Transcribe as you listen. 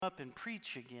up and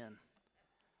preach again.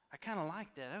 I kind of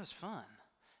like that. That was fun.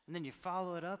 And then you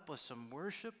follow it up with some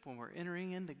worship when we're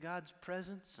entering into God's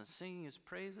presence and singing His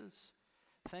praises.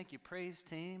 Thank you, praise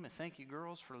team, and thank you,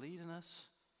 girls, for leading us.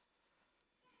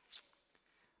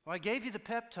 Well, I gave you the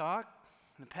pep talk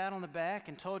and the pat on the back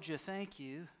and told you thank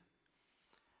you.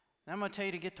 Now I'm going to tell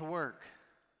you to get to work.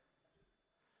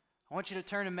 I want you to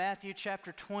turn to Matthew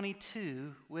chapter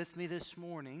 22 with me this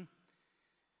morning.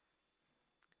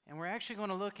 And we're actually going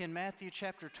to look in Matthew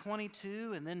chapter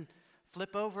 22 and then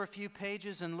flip over a few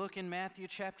pages and look in Matthew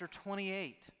chapter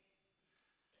 28.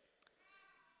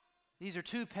 These are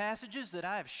two passages that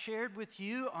I have shared with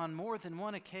you on more than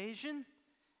one occasion.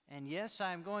 And yes,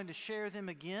 I'm going to share them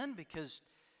again because,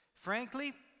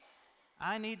 frankly,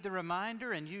 I need the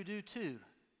reminder and you do too.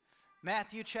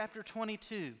 Matthew chapter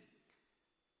 22.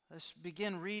 Let's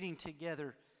begin reading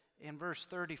together in verse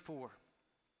 34.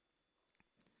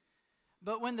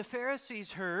 But when the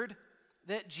Pharisees heard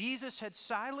that Jesus had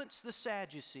silenced the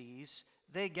Sadducees,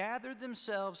 they gathered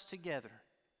themselves together.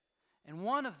 And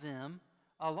one of them,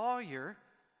 a lawyer,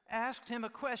 asked him a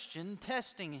question,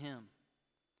 testing him.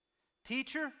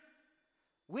 Teacher,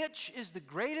 which is the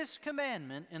greatest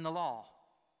commandment in the law?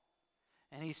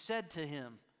 And he said to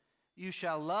him, You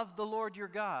shall love the Lord your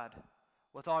God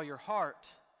with all your heart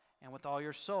and with all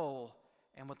your soul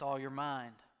and with all your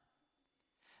mind.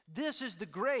 This is the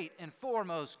great and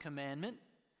foremost commandment.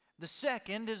 The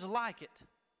second is like it.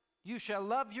 You shall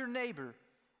love your neighbor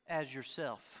as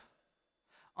yourself.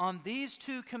 On these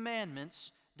two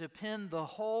commandments depend the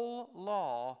whole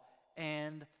law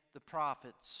and the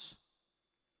prophets.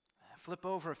 Flip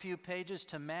over a few pages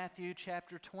to Matthew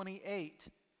chapter 28.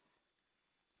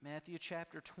 Matthew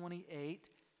chapter 28.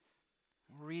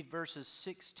 We'll read verses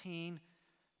 16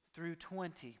 through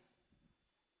 20.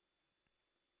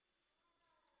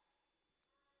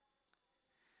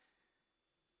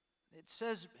 It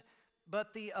says,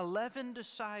 But the 11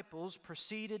 disciples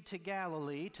proceeded to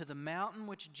Galilee, to the mountain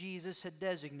which Jesus had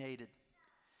designated.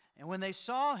 And when they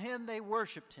saw him, they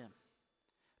worshipped him,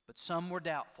 but some were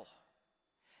doubtful.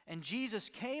 And Jesus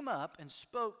came up and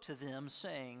spoke to them,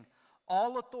 saying,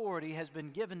 All authority has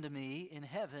been given to me in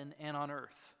heaven and on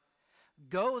earth.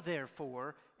 Go,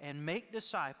 therefore, and make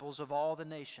disciples of all the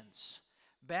nations,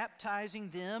 baptizing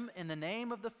them in the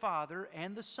name of the Father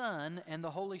and the Son and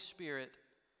the Holy Spirit,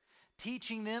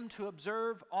 teaching them to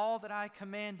observe all that I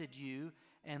commanded you,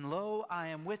 and lo, I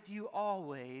am with you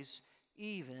always,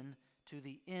 even to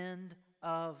the end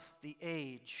of the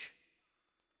age.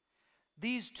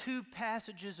 These two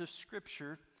passages of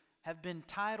Scripture have been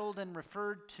titled and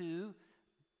referred to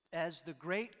as the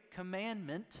Great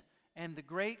Commandment and the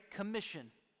Great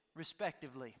Commission,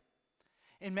 respectively.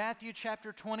 In Matthew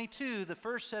chapter 22, the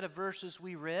first set of verses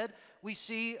we read, we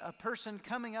see a person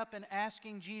coming up and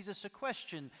asking Jesus a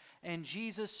question, and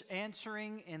Jesus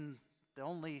answering in the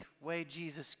only way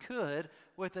Jesus could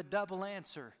with a double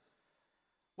answer.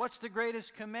 What's the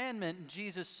greatest commandment? And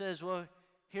Jesus says, well,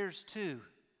 here's two.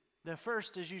 The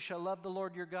first is you shall love the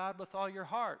Lord your God with all your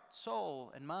heart,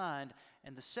 soul, and mind.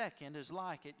 And the second is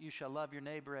like it, you shall love your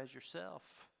neighbor as yourself.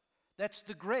 That's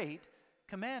the great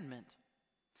commandment.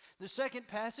 The second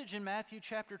passage in Matthew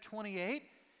chapter 28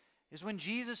 is when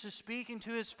Jesus is speaking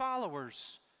to his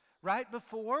followers right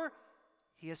before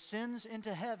he ascends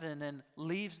into heaven and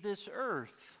leaves this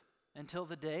earth until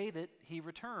the day that he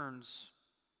returns.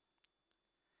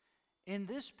 In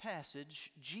this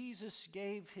passage, Jesus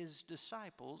gave his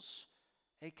disciples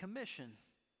a commission.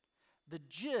 The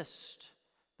gist,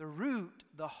 the root,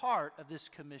 the heart of this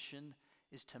commission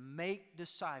is to make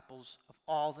disciples of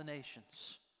all the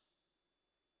nations.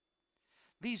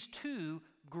 These two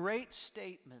great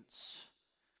statements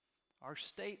are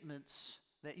statements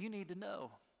that you need to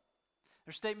know.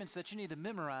 They're statements that you need to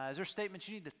memorize. They're statements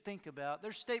you need to think about.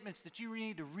 They're statements that you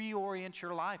need to reorient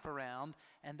your life around.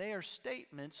 And they are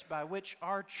statements by which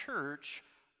our church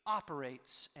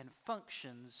operates and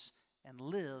functions and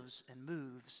lives and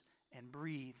moves and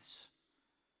breathes.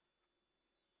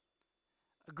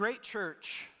 A great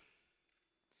church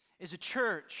is a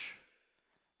church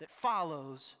that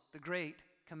follows the great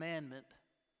commandment.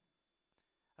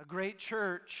 A great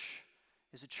church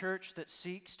is a church that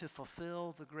seeks to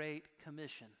fulfill the Great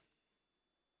Commission.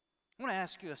 I want to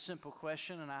ask you a simple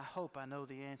question, and I hope I know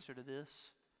the answer to this.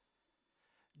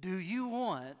 Do you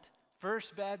want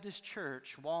First Baptist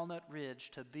Church, Walnut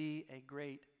Ridge, to be a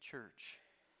great church?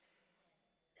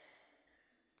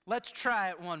 Let's try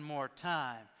it one more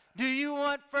time. Do you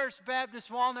want First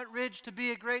Baptist Walnut Ridge to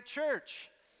be a great church?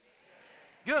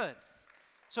 Good.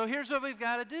 So here's what we've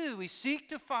got to do. We seek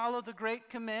to follow the Great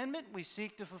Commandment. We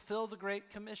seek to fulfill the Great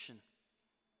Commission.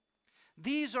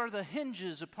 These are the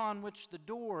hinges upon which the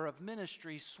door of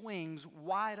ministry swings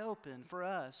wide open for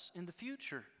us in the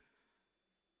future.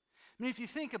 I mean, if you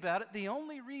think about it, the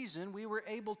only reason we were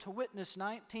able to witness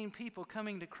 19 people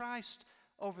coming to Christ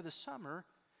over the summer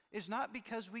is not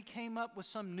because we came up with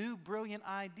some new brilliant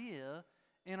idea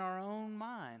in our own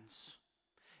minds.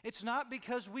 It's not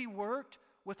because we worked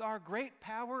with our great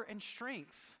power and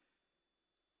strength.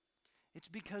 It's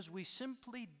because we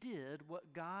simply did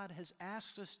what God has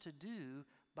asked us to do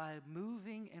by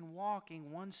moving and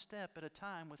walking one step at a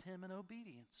time with Him in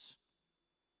obedience.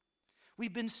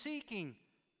 We've been seeking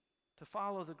to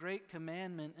follow the great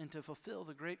commandment and to fulfill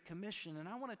the great commission, and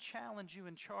I want to challenge you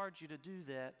and charge you to do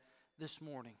that this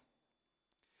morning.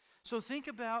 So think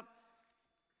about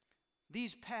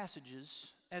these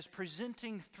passages as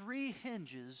presenting three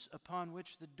hinges upon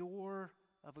which the door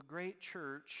of a great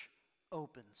church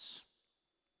opens.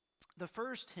 The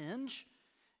first hinge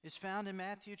is found in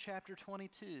Matthew chapter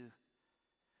 22.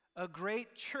 A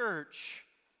great church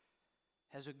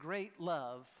has a great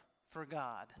love for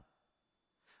God.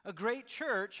 A great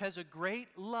church has a great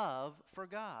love for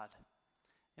God.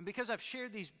 And because I've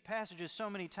shared these passages so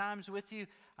many times with you,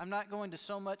 I'm not going to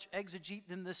so much exegete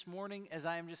them this morning as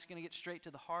I am just going to get straight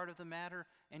to the heart of the matter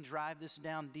and drive this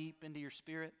down deep into your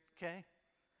spirit, okay?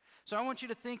 So I want you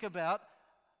to think about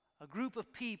a group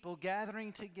of people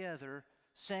gathering together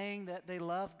saying that they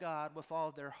love God with all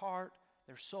of their heart,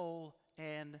 their soul,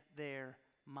 and their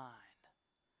mind.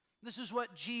 This is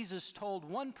what Jesus told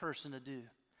one person to do.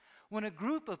 When a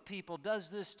group of people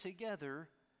does this together,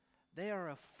 they are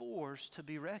a force to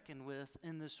be reckoned with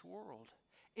in this world.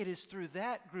 It is through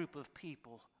that group of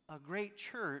people, a great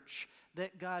church,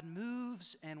 that God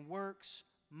moves and works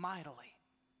mightily.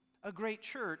 A great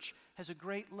church has a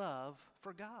great love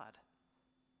for God.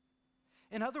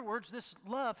 In other words, this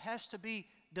love has to be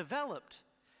developed.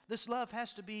 This love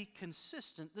has to be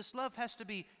consistent. This love has to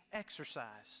be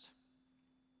exercised.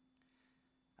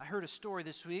 I heard a story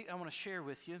this week I want to share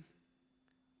with you.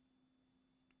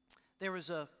 There was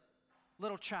a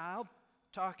little child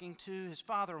talking to his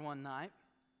father one night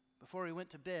before he went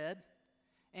to bed,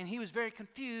 and he was very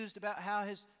confused about how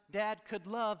his dad could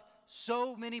love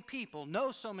so many people,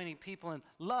 know so many people, and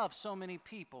love so many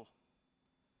people.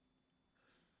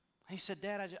 He said,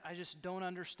 "Dad, I just don't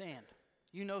understand.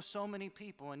 You know so many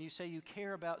people, and you say you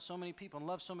care about so many people and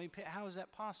love so many people. How is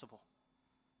that possible?"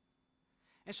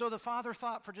 And so the father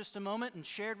thought for just a moment and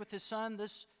shared with his son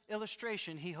this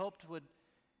illustration he hoped would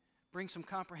bring some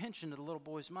comprehension to the little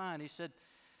boy's mind. He said,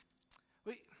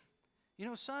 "Well, you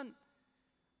know, son,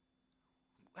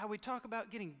 how we talk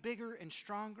about getting bigger and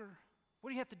stronger, what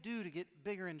do you have to do to get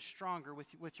bigger and stronger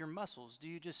with your muscles? Do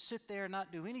you just sit there and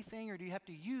not do anything, or do you have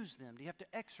to use them? Do you have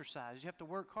to exercise? Do you have to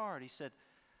work hard?" He said,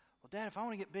 "Well, Dad, if I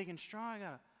want to get big and strong,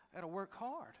 I got to work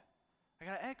hard. I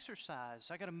got to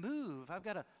exercise. I got to move. I've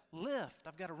got to lift.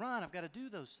 I've got to run. I've got to do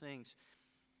those things."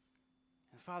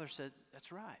 And the father said,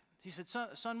 "That's right." He said,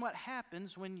 son, what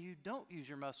happens when you don't use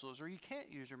your muscles or you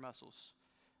can't use your muscles?"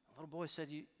 The little boy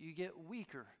said, you get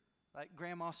weaker, like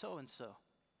Grandma so-and-so.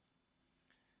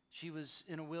 She was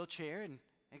in a wheelchair and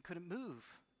couldn't move.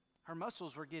 Her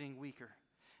muscles were getting weaker.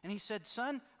 And he said,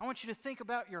 "Son, I want you to think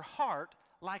about your heart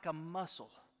like a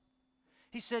muscle."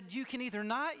 He said, "You can either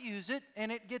not use it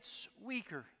and it gets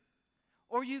weaker,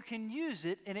 or you can use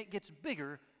it and it gets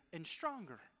bigger and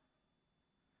stronger."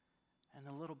 And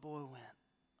the little boy went,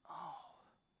 "Oh."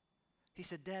 He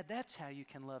said, "Dad, that's how you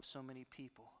can love so many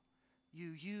people.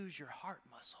 You use your heart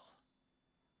muscle."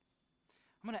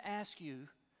 I'm going to ask you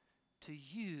to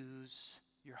use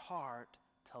your heart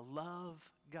to love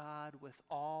God with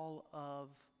all of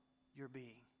your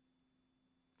being.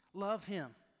 Love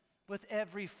Him with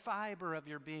every fiber of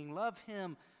your being. Love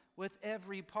Him with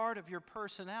every part of your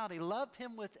personality. Love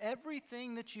Him with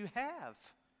everything that you have.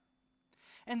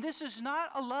 And this is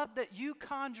not a love that you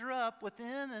conjure up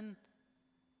within and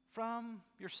from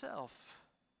yourself.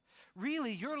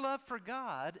 Really, your love for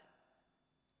God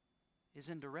is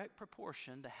in direct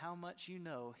proportion to how much you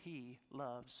know He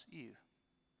loves you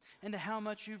and to how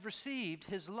much you've received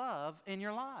His love in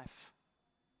your life.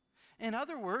 In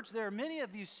other words, there are many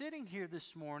of you sitting here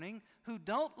this morning who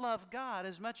don't love God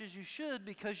as much as you should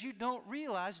because you don't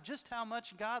realize just how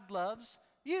much God loves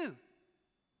you.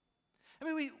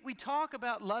 I mean, we talk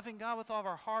about loving God with all of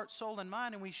our heart, soul, and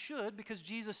mind, and we should because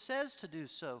Jesus says to do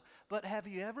so. But have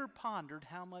you ever pondered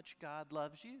how much God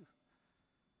loves you?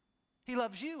 He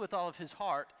loves you with all of His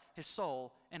heart, His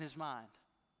soul, and His mind.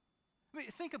 I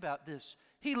mean, think about this.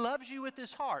 He loves you with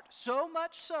His heart, so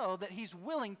much so that He's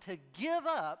willing to give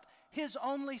up His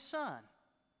only Son.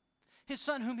 His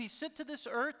Son whom He sent to this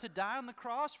earth to die on the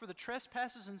cross for the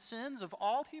trespasses and sins of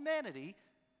all humanity,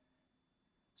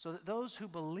 so that those who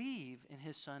believe in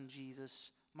His Son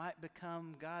Jesus might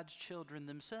become God's children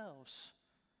themselves.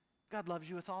 God loves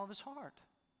you with all of His heart.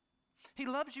 He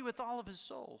loves you with all of His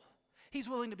soul. He's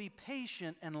willing to be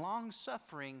patient and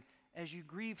long-suffering as you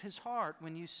grieve His heart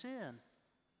when you sin.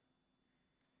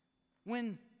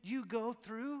 When you go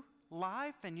through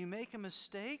life and you make a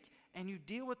mistake and you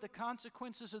deal with the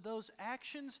consequences of those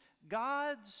actions,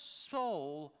 God's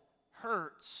soul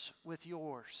hurts with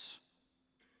yours.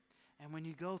 And when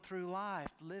you go through life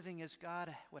living as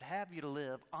God would have you to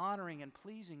live, honoring and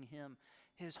pleasing Him,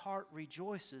 His heart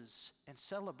rejoices and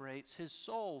celebrates. His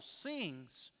soul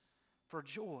sings for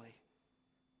joy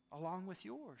along with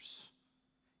yours.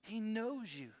 He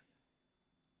knows you.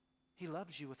 He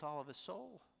loves you with all of His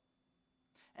soul.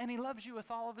 And He loves you with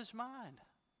all of His mind.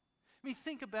 I mean,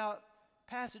 think about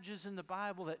passages in the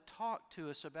Bible that talk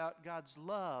to us about God's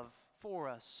love for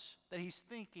us, that He's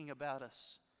thinking about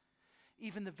us.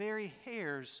 Even the very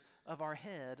hairs of our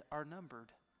head are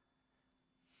numbered.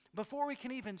 Before we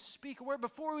can even speak a word,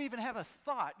 before we even have a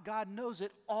thought, God knows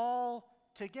it all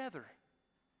together.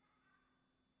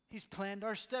 He's planned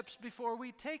our steps before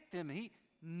we take them. He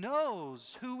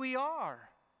knows who we are.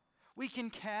 We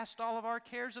can cast all of our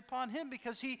cares upon Him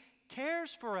because He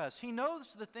cares for us. He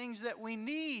knows the things that we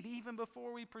need even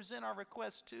before we present our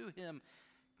requests to Him.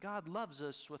 God loves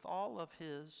us with all of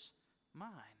His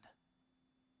mind.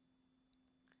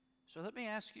 So let me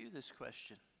ask you this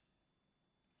question.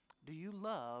 Do you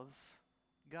love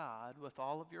God with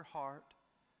all of your heart,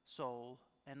 soul,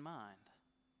 and mind?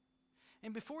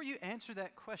 And before you answer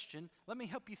that question, let me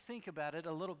help you think about it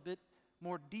a little bit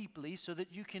more deeply so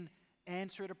that you can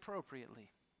answer it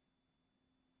appropriately.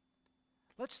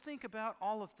 Let's think about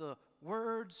all of the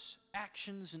words,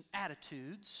 actions, and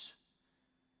attitudes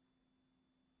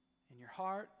in your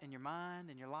heart, in your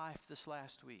mind, in your life this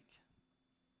last week.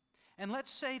 And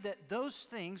let's say that those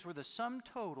things were the sum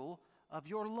total of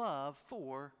your love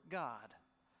for God.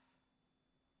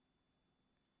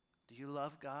 Do you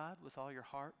love God with all your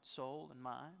heart, soul, and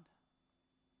mind?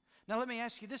 Now let me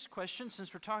ask you this question,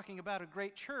 since we're talking about a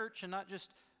great church and not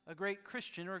just a great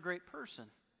Christian or a great person.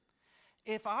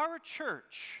 If our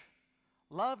church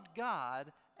loved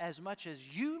God as much as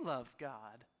you love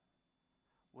God,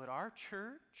 would our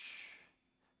church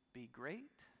be great?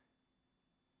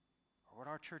 Or would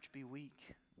our church be weak?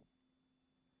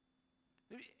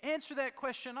 Answer that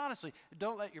question honestly.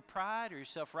 Don't let your pride or your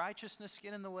self-righteousness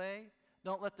get in the way.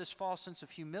 Don't let this false sense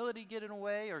of humility get in the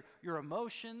way, or your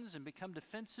emotions and become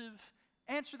defensive.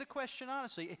 Answer the question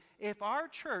honestly. If our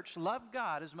church loved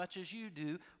God as much as you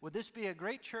do, would this be a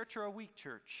great church or a weak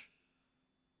church?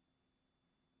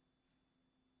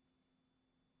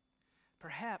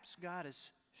 Perhaps God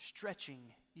is stretching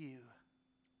you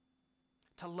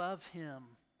to love Him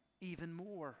even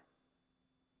more.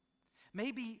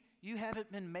 Maybe you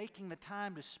haven't been making the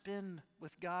time to spend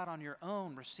with God on your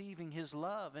own, receiving His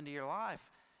love into your life.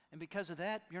 And because of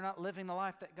that, you're not living the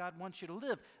life that God wants you to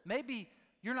live. Maybe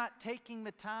you're not taking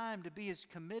the time to be as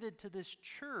committed to this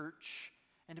church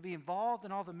and to be involved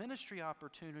in all the ministry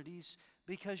opportunities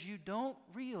because you don't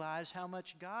realize how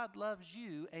much God loves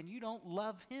you and you don't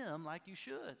love Him like you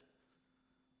should.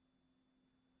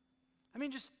 I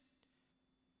mean,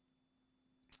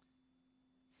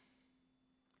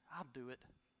 I'll do it.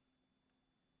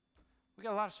 We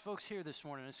got a lot of folks here this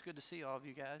morning. It's good to see all of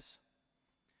you guys.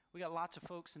 We got lots of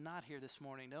folks not here this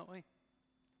morning, don't we?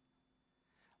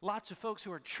 Lots of folks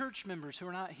who are church members who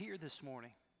are not here this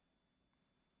morning.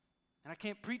 And I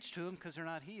can't preach to them because they're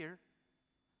not here.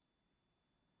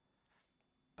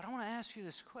 But I want to ask you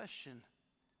this question.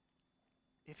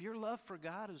 If your love for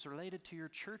God is related to your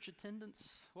church attendance,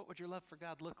 what would your love for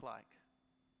God look like?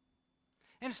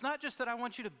 And it's not just that I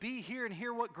want you to be here and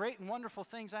hear what great and wonderful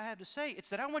things I have to say.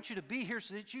 It's that I want you to be here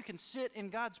so that you can sit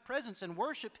in God's presence and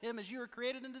worship Him as you were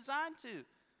created and designed to.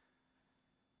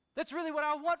 That's really what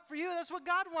I want for you. That's what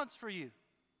God wants for you.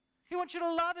 He wants you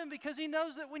to love Him because He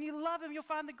knows that when you love Him, you'll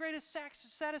find the greatest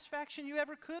satisfaction you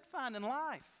ever could find in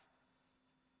life.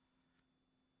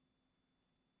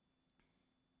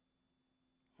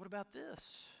 What about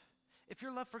this? If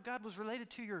your love for God was related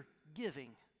to your giving,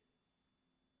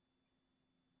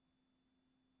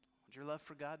 would your love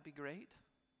for God be great?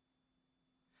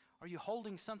 Are you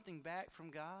holding something back from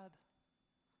God?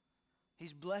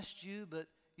 He's blessed you, but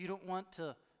you don't want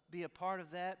to be a part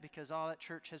of that because all that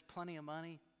church has plenty of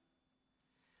money.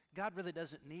 God really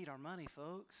doesn't need our money,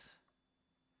 folks.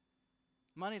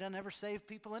 Money doesn't ever save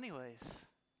people anyways.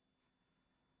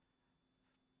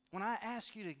 When I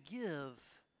ask you to give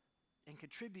and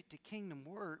contribute to kingdom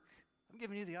work, I'm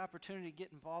giving you the opportunity to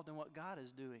get involved in what God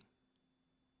is doing.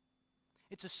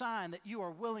 It's a sign that you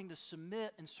are willing to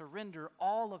submit and surrender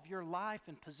all of your life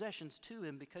and possessions to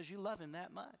Him because you love Him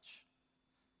that much.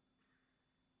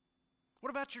 What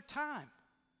about your time?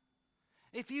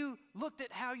 If you looked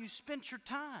at how you spent your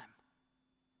time,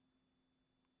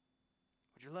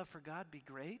 would your love for God be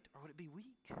great or would it be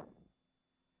weak? Do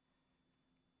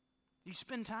you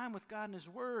spend time with God in His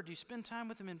Word? Do you spend time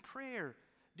with Him in prayer?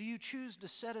 Do you choose to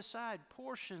set aside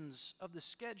portions of the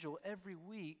schedule every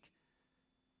week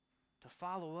to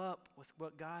follow up with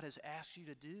what God has asked you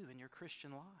to do in your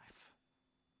Christian life?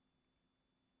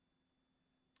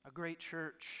 A great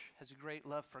church has a great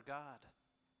love for God.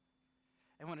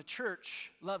 And when a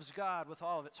church loves God with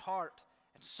all of its heart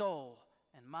and soul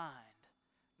and mind,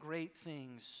 great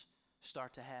things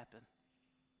start to happen.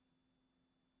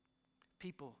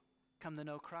 People come to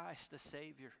know Christ as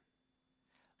Savior.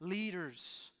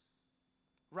 Leaders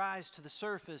rise to the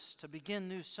surface to begin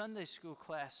new Sunday school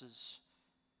classes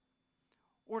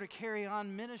or to carry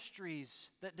on ministries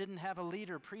that didn't have a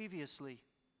leader previously.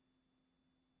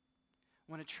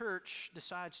 When a church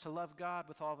decides to love God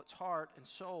with all of its heart and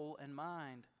soul and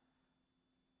mind,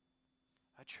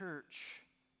 a church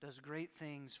does great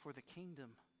things for the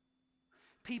kingdom.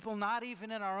 People not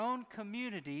even in our own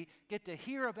community get to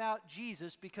hear about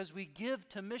Jesus because we give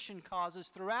to mission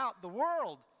causes throughout the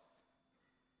world.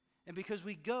 And because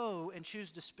we go and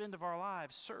choose to spend of our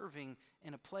lives serving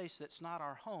in a place that's not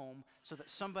our home so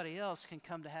that somebody else can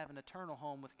come to have an eternal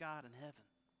home with God in heaven.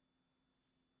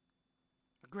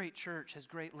 A great church has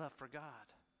great love for God.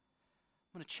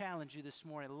 I'm going to challenge you this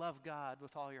morning to love God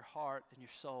with all your heart and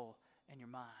your soul and your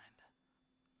mind.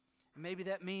 And maybe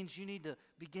that means you need to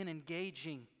begin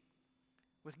engaging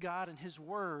with God and His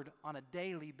Word on a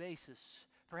daily basis.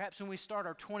 Perhaps when we start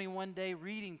our 21-day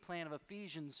reading plan of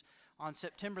Ephesians on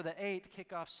September the 8th,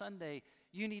 kickoff Sunday,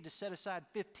 you need to set aside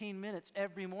 15 minutes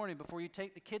every morning before you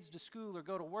take the kids to school or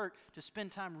go to work to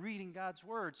spend time reading God's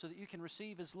Word so that you can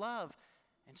receive His love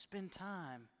and spend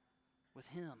time with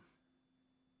Him.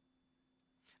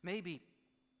 Maybe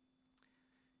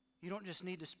you don't just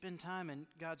need to spend time in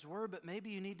God's Word, but maybe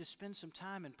you need to spend some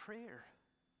time in prayer.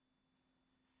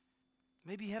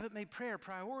 Maybe you haven't made prayer a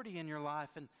priority in your life,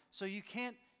 and so you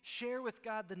can't share with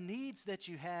God the needs that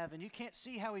you have, and you can't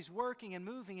see how He's working and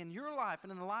moving in your life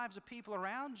and in the lives of people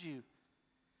around you.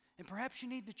 And perhaps you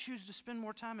need to choose to spend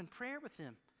more time in prayer with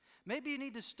Him. Maybe you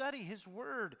need to study His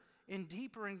Word in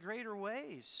deeper and greater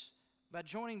ways by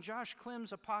joining Josh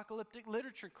Clem's Apocalyptic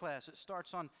Literature class. It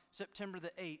starts on September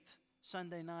the 8th,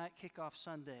 Sunday night, kickoff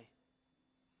Sunday.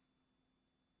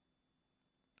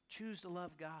 Choose to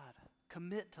love God.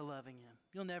 Commit to loving Him.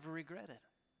 You'll never regret it.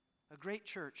 A great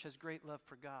church has great love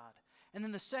for God. And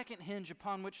then the second hinge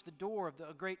upon which the door of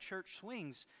a great church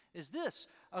swings is this: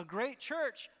 a great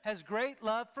church has great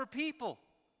love for people.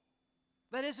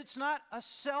 That is, it's not a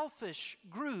selfish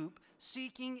group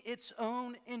seeking its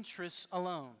own interests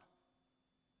alone.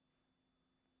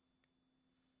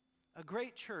 A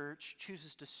great church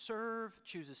chooses to serve,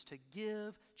 chooses to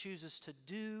give, chooses to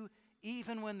do,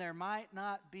 even when there might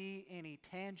not be any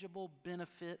tangible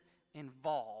benefit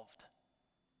involved.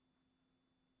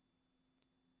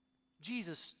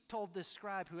 Jesus told this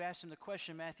scribe who asked him the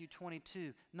question in Matthew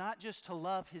 22, not just to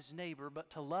love his neighbor, but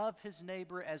to love his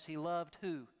neighbor as he loved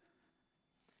who?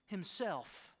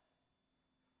 Himself.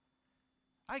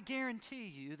 I guarantee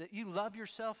you that you love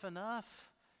yourself enough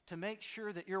to make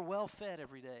sure that you're well fed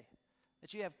every day,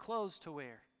 that you have clothes to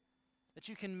wear, that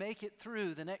you can make it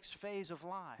through the next phase of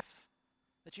life,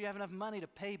 that you have enough money to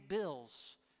pay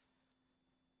bills,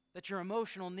 that your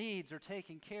emotional needs are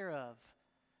taken care of,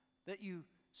 that you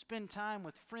spend time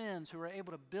with friends who are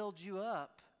able to build you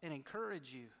up and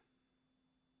encourage you.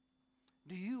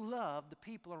 Do you love the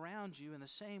people around you in the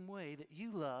same way that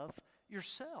you love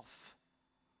yourself?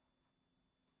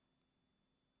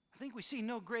 I think we see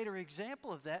no greater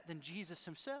example of that than Jesus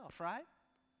Himself, right?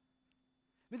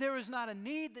 I mean, there was not a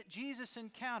need that Jesus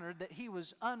encountered that He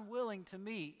was unwilling to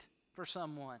meet for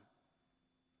someone.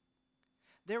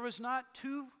 There was not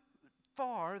too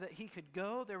far that He could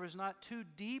go. There was not too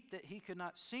deep that He could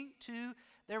not sink to.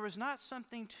 There was not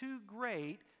something too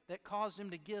great that caused Him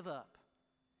to give up.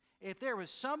 If there was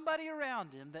somebody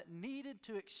around Him that needed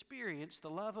to experience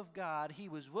the love of God, He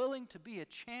was willing to be a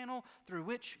channel through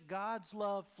which God's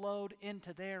love flowed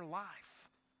into their life.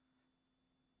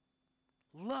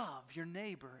 Love your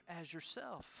neighbor as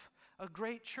yourself. A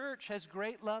great church has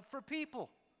great love for people.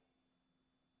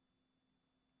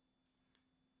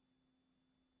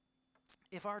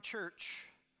 If our church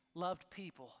loved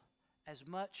people as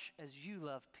much as you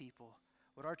love people,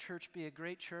 would our church be a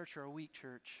great church or a weak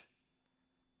church?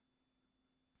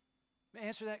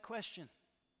 Answer that question.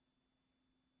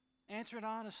 Answer it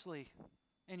honestly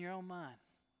in your own mind.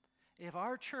 If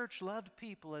our church loved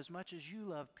people as much as you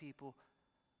love people,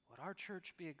 would our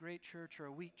church be a great church or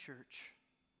a weak church?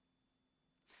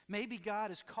 Maybe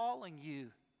God is calling you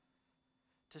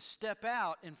to step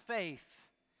out in faith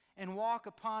and walk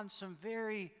upon some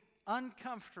very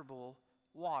uncomfortable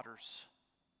waters.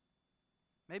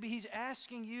 Maybe He's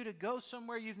asking you to go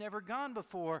somewhere you've never gone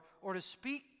before, or to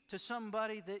speak to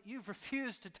somebody that you've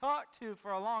refused to talk to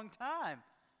for a long time.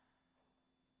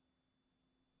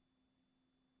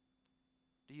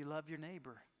 Do you love your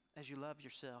neighbor as you love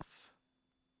yourself?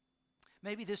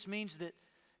 Maybe this means that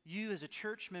you as a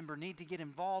church member need to get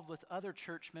involved with other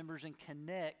church members and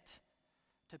connect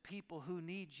to people who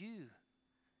need you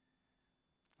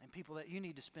and people that you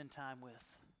need to spend time with.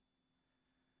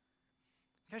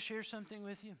 Can I share something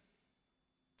with you?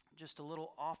 Just a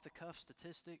little off-the-cuff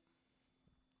statistic.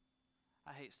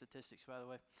 I hate statistics, by the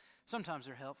way. Sometimes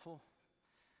they're helpful.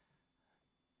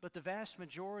 But the vast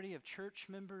majority of church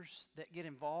members that get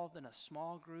involved in a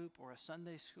small group or a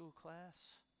Sunday school class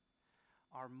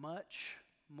are much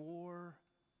more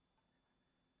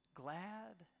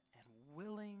glad and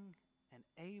willing and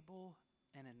able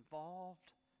and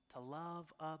involved to love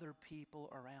other people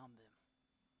around them.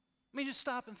 I mean, just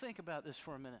stop and think about this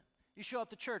for a minute. You show up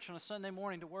to church on a Sunday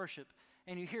morning to worship,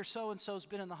 and you hear so-and-so's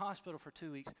been in the hospital for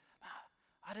 2 weeks.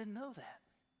 I didn't know that.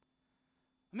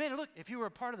 Man, look, if you were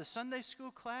a part of the Sunday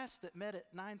school class that met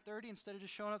at 9:30 instead of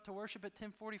just showing up to worship at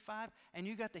 10:45, and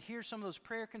you got to hear some of those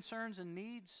prayer concerns and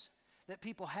needs that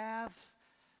people have,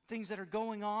 things that are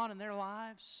going on in their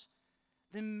lives,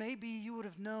 then maybe you would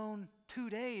have known 2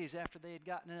 days after they had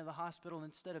gotten into the hospital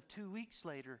instead of 2 weeks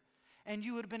later. And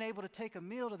you would have been able to take a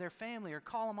meal to their family or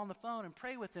call them on the phone and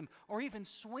pray with them, or even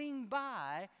swing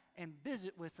by and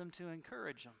visit with them to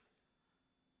encourage them.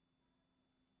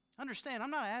 Understand,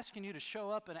 I'm not asking you to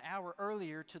show up an hour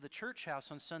earlier to the church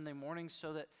house on Sunday mornings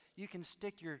so that you can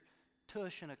stick your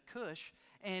tush in a cush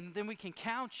and then we can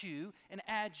count you and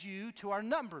add you to our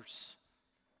numbers.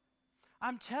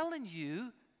 I'm telling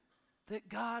you that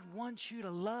God wants you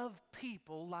to love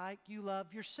people like you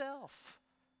love yourself.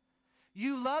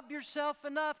 You love yourself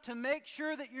enough to make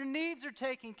sure that your needs are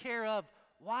taken care of.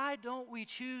 Why don't we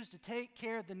choose to take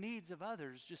care of the needs of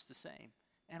others just the same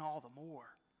and all the more?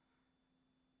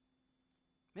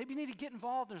 Maybe you need to get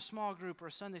involved in a small group or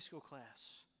a Sunday school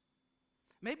class.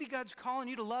 Maybe God's calling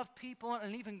you to love people in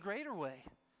an even greater way.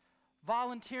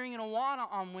 Volunteering in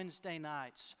Awana on Wednesday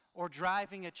nights, or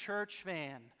driving a church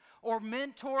van, or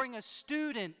mentoring a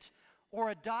student, or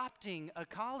adopting a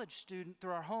college student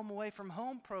through our Home Away from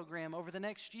Home program over the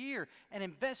next year and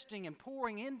investing and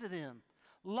pouring into them,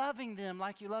 loving them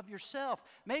like you love yourself.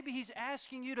 Maybe He's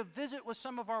asking you to visit with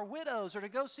some of our widows or to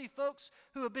go see folks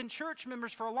who have been church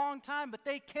members for a long time, but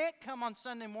they can't come on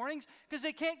Sunday mornings because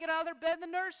they can't get out of their bed in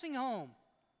the nursing home.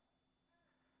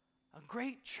 A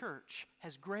great church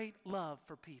has great love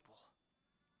for people.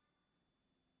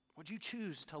 Would you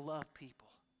choose to love people?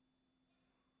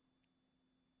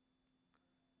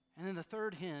 And then the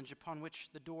third hinge upon which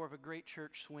the door of a great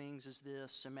church swings is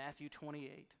this, in Matthew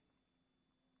 28.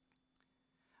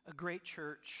 A great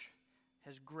church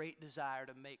has great desire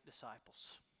to make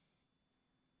disciples.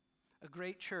 A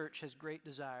great church has great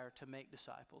desire to make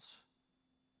disciples.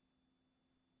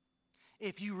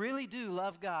 If you really do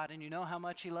love God and you know how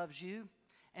much He loves you,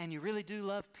 and you really do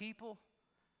love people,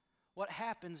 what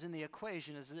happens in the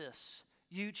equation is this.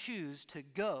 You choose to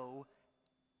go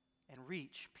and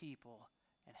reach people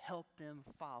and help them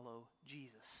follow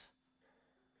Jesus.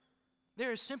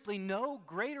 There is simply no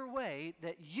greater way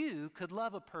that you could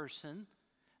love a person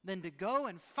than to go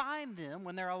and find them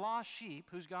when they're a lost sheep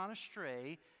who's gone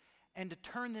astray and to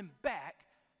turn them back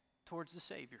towards the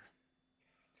Savior.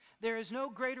 There is no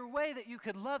greater way that you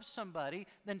could love somebody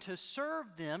than to serve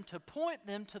them, to point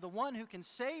them to the one who can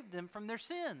save them from their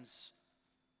sins.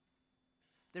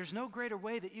 There's no greater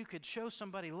way that you could show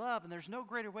somebody love, and there's no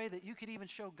greater way that you could even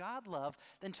show God love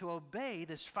than to obey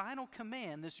this final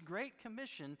command, this great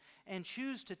commission, and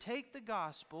choose to take the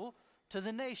gospel to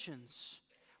the nations.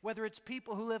 Whether it's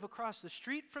people who live across the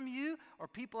street from you, or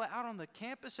people out on the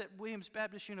campus at Williams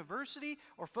Baptist University,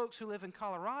 or folks who live in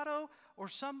Colorado, or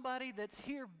somebody that's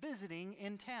here visiting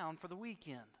in town for the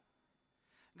weekend.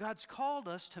 God's called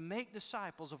us to make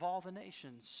disciples of all the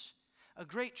nations. A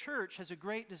great church has a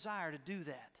great desire to do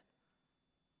that.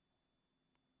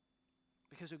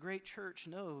 Because a great church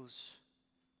knows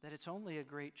that it's only a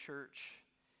great church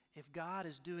if God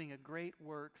is doing a great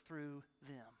work through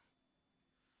them.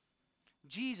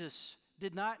 Jesus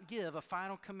did not give a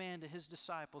final command to His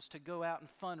disciples to go out and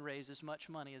fundraise as much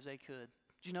money as they could.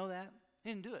 Did you know that? He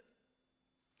didn't do it.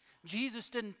 Jesus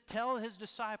didn't tell his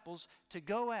disciples to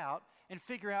go out and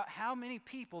figure out how many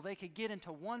people they could get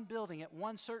into one building at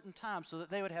one certain time so that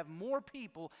they would have more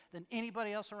people than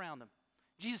anybody else around them.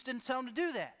 Jesus didn't tell them to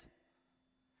do that.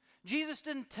 Jesus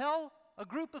didn't tell a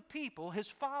group of people, his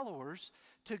followers,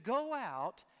 to go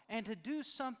out and to do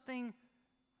something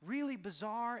really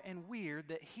bizarre and weird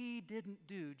that he didn't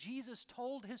do. Jesus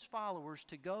told his followers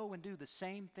to go and do the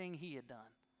same thing he had done,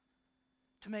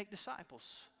 to make disciples.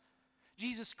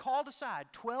 Jesus called aside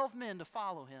 12 men to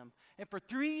follow him, and for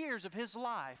 3 years of his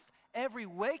life, every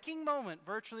waking moment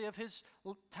virtually of his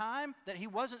time that he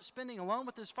wasn't spending alone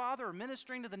with his Father or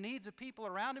ministering to the needs of people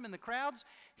around him in the crowds,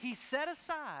 he set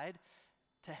aside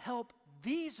to help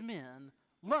these men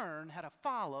learn how to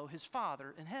follow his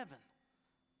Father in heaven.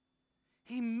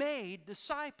 He made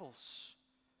disciples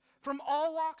from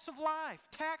all walks of life,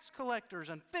 tax collectors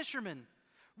and fishermen,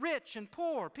 rich and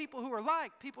poor, people who were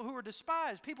liked, people who were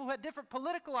despised, people who had different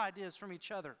political ideas from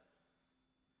each other,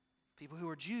 people who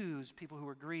were Jews, people who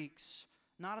were Greeks,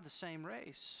 not of the same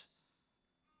race.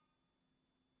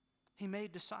 He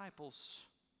made disciples.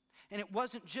 And it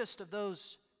wasn't just of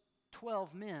those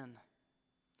 12 men.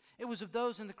 It was of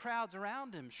those in the crowds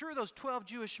around him. Sure, those 12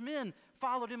 Jewish men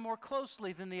followed him more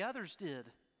closely than the others did.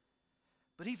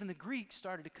 But even the Greeks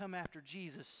started to come after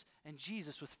Jesus, and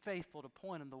Jesus was faithful to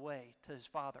point them the way to his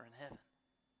Father in heaven.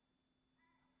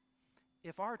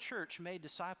 If our church made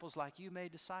disciples like you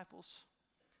made disciples,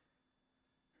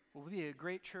 will we be a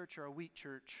great church or a weak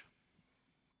church?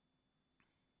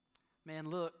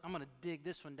 Man, look, I'm going to dig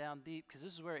this one down deep because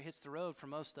this is where it hits the road for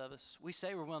most of us. We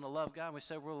say we're willing to love God and we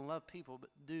say we're willing to love people,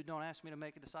 but dude, don't ask me to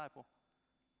make a disciple.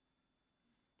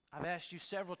 I've asked you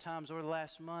several times over the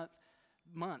last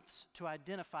months to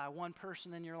identify one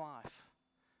person in your life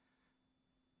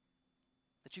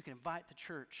that you can invite to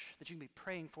church, that you can be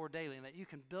praying for daily, and that you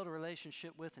can build a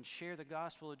relationship with and share the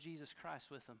gospel of Jesus Christ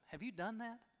with them. Have you done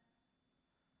that?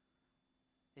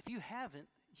 If you haven't,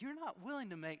 you're not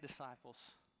willing to make disciples.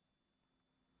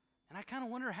 And I kind of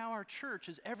wonder how our church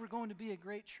is ever going to be a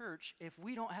great church if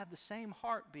we don't have the same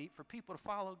heartbeat for people to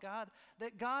follow God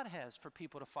that God has for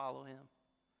people to follow him.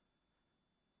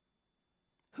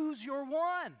 Who's your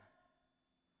one?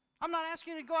 I'm not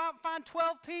asking you to go out and find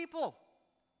 12 people.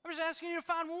 I'm just asking you to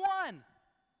find one.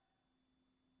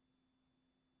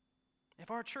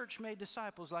 If our church made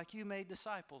disciples like you made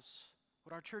disciples,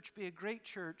 would our church be a great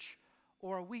church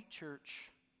or a weak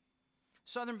church?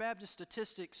 Southern Baptist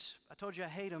statistics, I told you I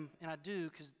hate them, and I do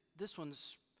because this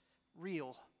one's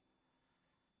real.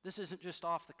 This isn't just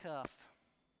off the cuff.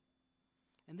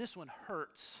 And this one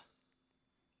hurts.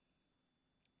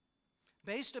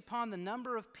 Based upon the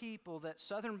number of people that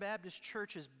Southern Baptist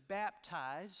churches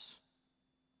baptize,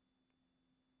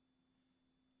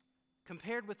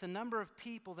 compared with the number of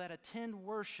people that attend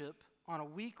worship on a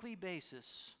weekly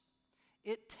basis,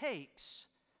 it takes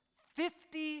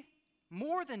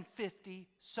more than 50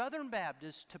 Southern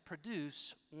Baptists to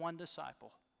produce one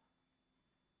disciple.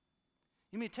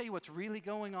 You mean to tell you what's really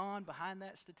going on behind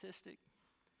that statistic?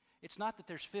 It's not that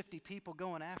there's 50 people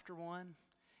going after one.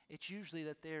 It's usually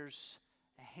that there's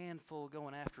a handful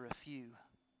going after a few.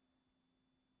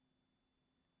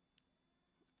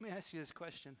 Let me ask you this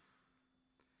question.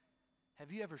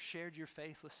 Have you ever shared your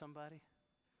faith with somebody?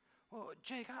 Well,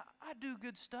 Jake, I do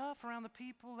good stuff around the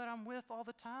people that I'm with all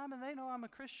the time, and they know I'm a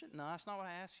Christian. No, that's not what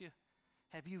I asked you.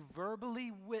 Have you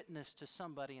verbally witnessed to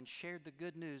somebody and shared the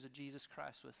good news of Jesus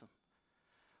Christ with them?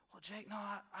 Well, Jake, no,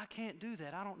 I can't do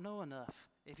that. I don't know enough.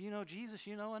 If you know Jesus,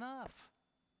 you know enough.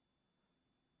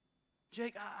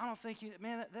 Jake, I don't think you,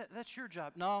 man, that's your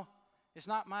job. No, it's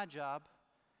not my job.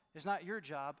 It's not your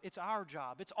job. It's our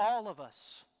job. It's all of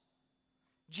us.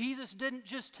 Jesus didn't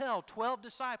just tell 12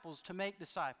 disciples to make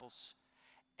disciples.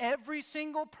 Every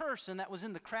single person that was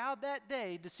in the crowd that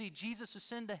day to see Jesus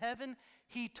ascend to heaven,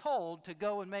 he told to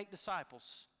go and make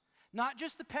disciples. Not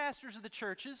just the pastors of the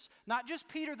churches, not just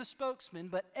Peter the spokesman,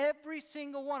 but every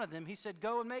single one of them, he said,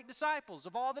 go and make disciples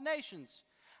of all the nations.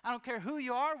 I don't care who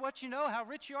you are, what you know, how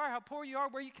rich you are, how poor you are,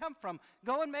 where you come from.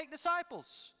 Go and make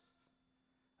disciples.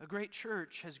 A great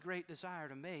church has great desire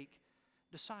to make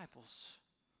disciples.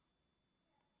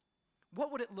 What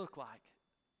would it look like?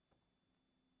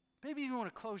 Maybe you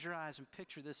want to close your eyes and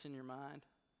picture this in your mind.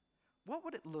 What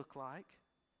would it look like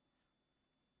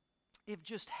if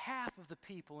just half of the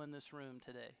people in this room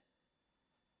today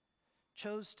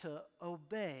chose to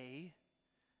obey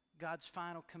God's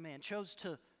final command, chose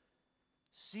to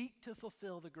seek to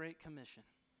fulfill the Great Commission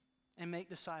and make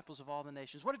disciples of all the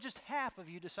nations? What if just half of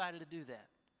you decided to do that?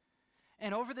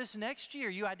 And over this next year,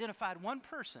 you identified one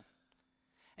person,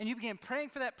 and you began praying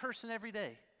for that person every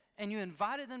day and you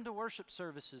invited them to worship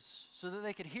services so that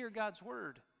they could hear God's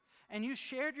word, and you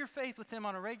shared your faith with them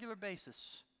on a regular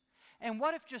basis. And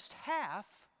what if just half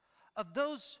of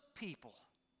those people,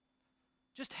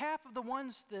 just half of the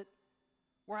ones that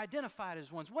were identified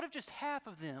as ones, what if just half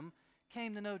of them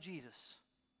came to know Jesus?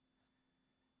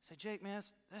 Say, Jake, man,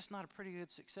 that's not a pretty good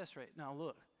success rate. No,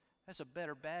 look, that's a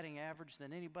better batting average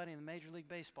than anybody in the Major League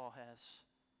Baseball has.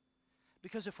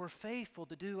 Because if we're faithful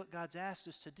to do what God's asked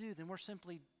us to do, then we're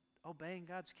simply obeying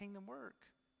God's kingdom work.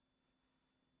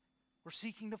 We're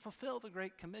seeking to fulfill the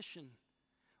Great Commission.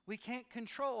 We can't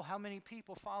control how many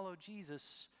people follow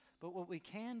Jesus, but what we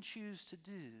can choose to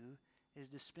do is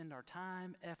to spend our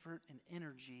time, effort, and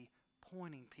energy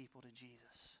pointing people to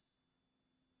Jesus.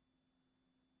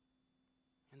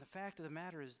 And the fact of the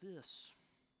matter is this: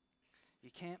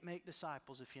 you can't make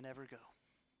disciples if you never go.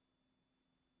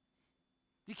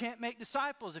 You can't make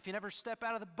disciples if you never step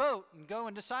out of the boat and go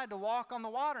and decide to walk on the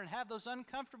water and have those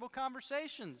uncomfortable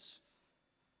conversations.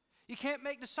 You can't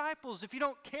make disciples if you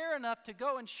don't care enough to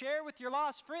go and share with your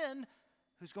lost friend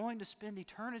who's going to spend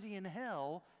eternity in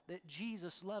hell that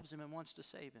Jesus loves him and wants to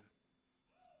save him.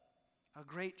 A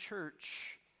great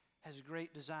church has a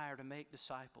great desire to make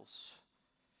disciples.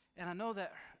 And I know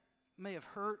that may have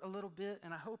hurt a little bit,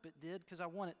 and I hope it did, because I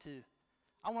want it to.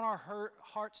 I want our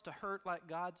hearts to hurt like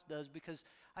God's does, because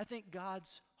I think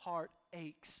God's heart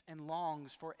aches and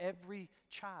longs for every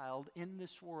child in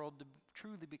this world to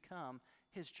truly become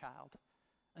His child,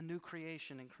 a new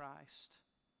creation in Christ.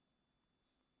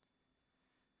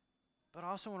 But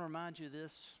I also want to remind you of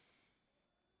this.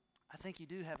 I think you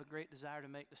do have a great desire to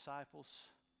make disciples,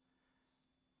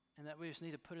 and that we just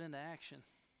need to put it into action.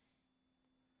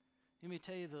 Let me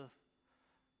tell you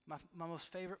my most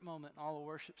favorite moment in all the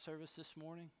worship service this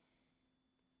morning,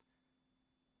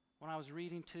 when I was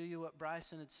reading to you what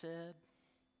Bryson had said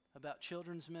about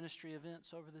children's ministry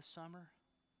events over this summer,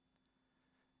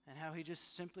 and how he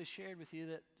just simply shared with you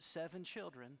that 7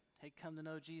 children had come to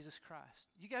know Jesus Christ.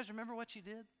 You guys remember what you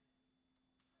did?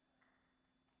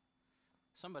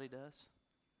 Somebody does.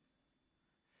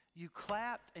 You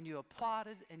clapped and you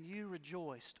applauded and you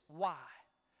rejoiced. Why?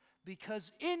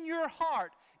 Because in your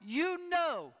heart, you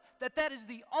know that that is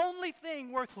the only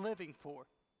thing worth living for.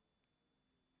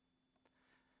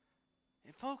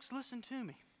 And folks, listen to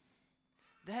me.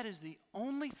 That is the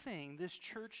only thing this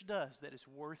church does that is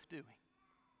worth doing.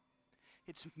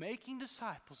 It's making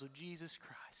disciples of Jesus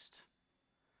Christ.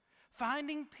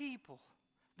 Finding people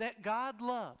that God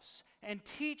loves and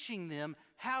teaching them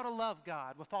how to love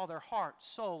God with all their heart,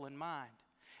 soul, and mind.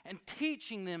 And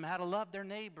teaching them how to love their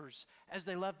neighbors as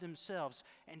they love themselves.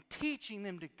 And teaching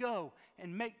them to go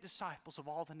and make disciples of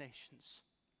all the nations.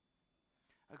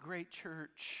 A great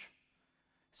church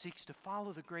seeks to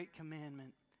follow the great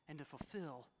commandment and to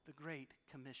fulfill the Great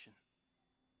Commission.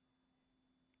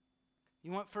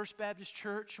 You want First Baptist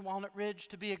Church, Walnut Ridge,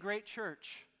 to be a great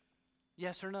church?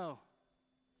 Yes or no?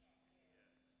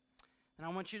 And I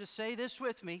want you to say this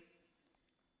with me.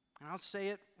 And I'll say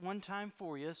it one time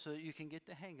for you so that you can get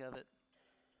the hang of it.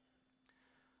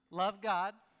 Love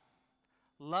God,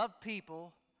 love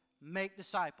people, make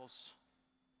disciples.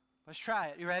 Let's try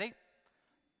it. You ready?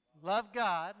 Love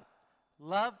God,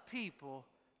 love people,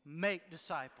 make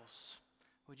disciples.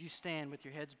 Would you stand with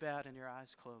your heads bowed and your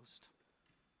eyes closed?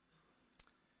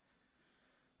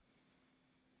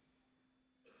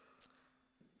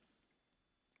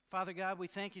 Father God, we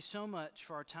thank you so much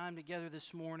for our time together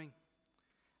this morning.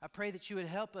 I pray that you would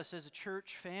help us as a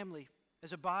church family,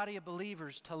 as a body of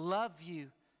believers, to love you,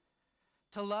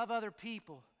 to love other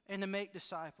people, and to make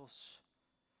disciples.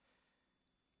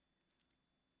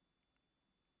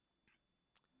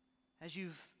 As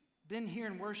you've been here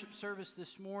in worship service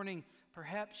this morning,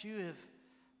 perhaps you have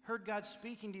heard God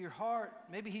speaking to your heart.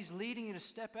 Maybe He's leading you to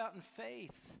step out in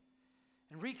faith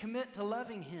and recommit to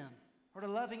loving Him, or to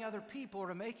loving other people, or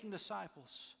to making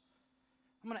disciples.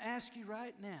 I'm going to ask you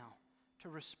right now to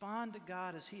respond to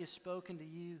God as He has spoken to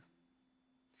you.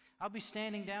 I'll be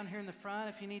standing down here in the front.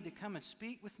 If you need to come and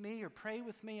speak with me or pray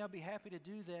with me, I'll be happy to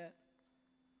do that.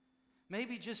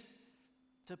 Maybe just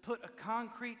to put a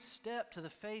concrete step to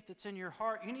the faith that's in your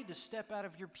heart, you need to step out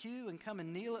of your pew and come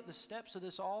and kneel at the steps of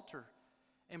this altar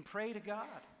and pray to God.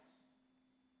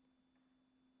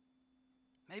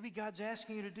 Maybe God's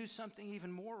asking you to do something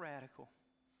even more radical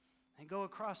and go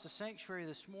across the sanctuary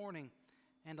this morning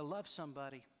and to love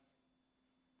somebody.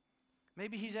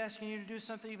 Maybe He's asking you to do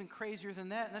something even crazier than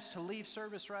that, and that's to leave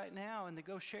service right now and to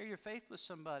go share your faith with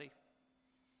somebody,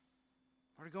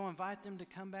 or to go invite them to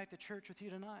come back to church with you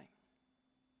tonight.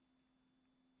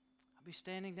 I'll be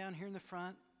standing down here in the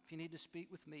front if you need to speak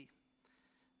with me.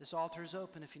 This altar is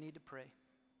open if you need to pray.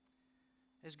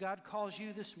 As God calls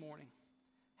you this morning,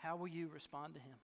 how will you respond to Him?